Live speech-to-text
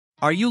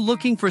Are you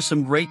looking for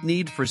some great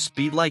Need for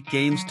Speed-like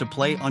games to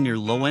play on your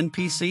low-end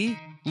PC?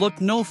 Look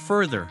no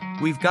further,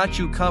 we've got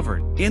you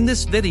covered. In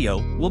this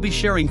video, we'll be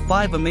sharing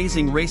 5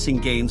 amazing racing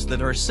games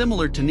that are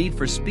similar to Need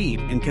for Speed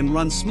and can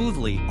run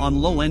smoothly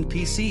on low-end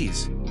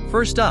PCs.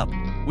 First up,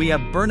 we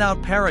have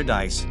Burnout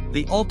Paradise,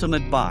 the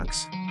ultimate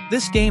box.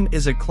 This game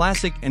is a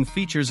classic and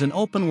features an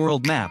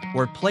open-world map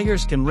where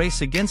players can race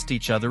against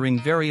each other in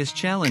various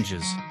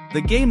challenges.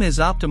 The game is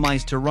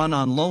optimized to run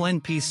on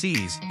low-end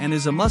PCs and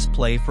is a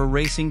must-play for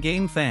racing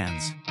game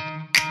fans.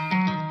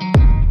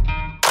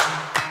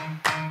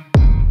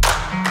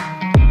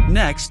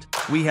 Next,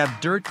 we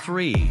have Dirt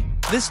 3.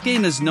 This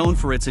game is known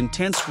for its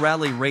intense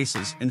rally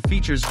races and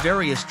features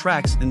various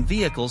tracks and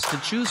vehicles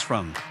to choose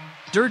from.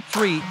 Dirt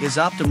 3 is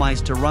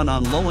optimized to run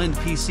on low-end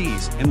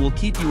PCs and will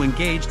keep you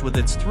engaged with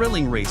its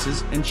thrilling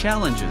races and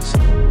challenges.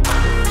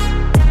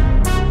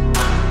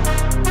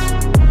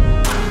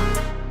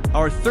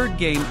 Our third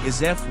game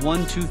is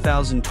F1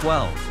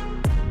 2012.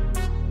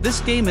 This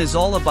game is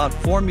all about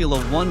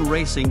Formula 1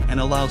 racing and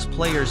allows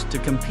players to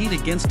compete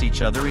against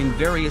each other in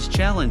various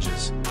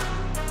challenges.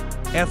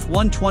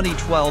 F1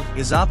 2012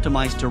 is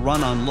optimized to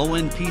run on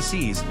low-end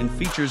PCs and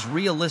features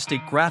realistic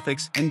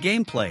graphics and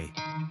gameplay.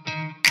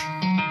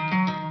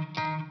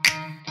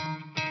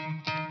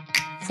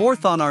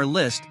 Fourth on our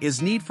list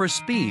is Need for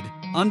Speed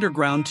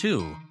Underground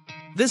 2.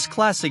 This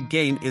classic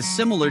game is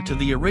similar to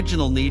the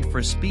original Need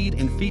for Speed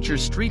and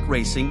features street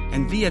racing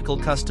and vehicle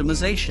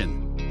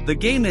customization. The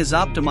game is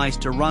optimized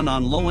to run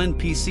on low-end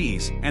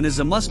PCs and is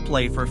a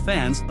must-play for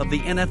fans of the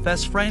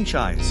NFS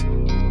franchise.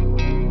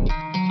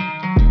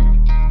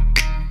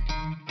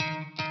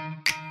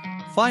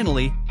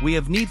 Finally, we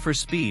have Need for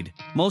Speed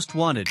Most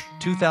Wanted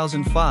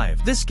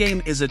 2005. This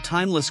game is a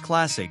timeless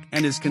classic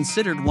and is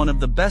considered one of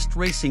the best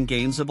racing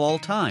games of all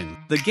time.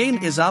 The game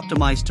is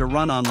optimized to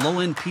run on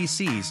low-end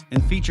PCs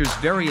and features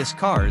various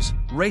cars,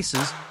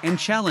 races, and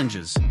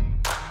challenges.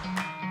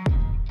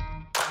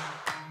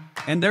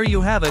 And there you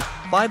have it,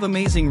 5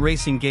 amazing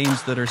racing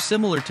games that are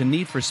similar to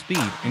Need for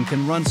Speed and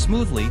can run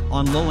smoothly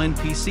on low-end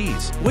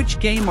PCs. Which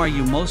game are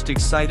you most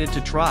excited to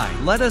try?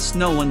 Let us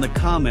know in the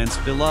comments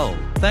below.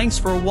 Thanks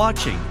for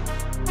watching.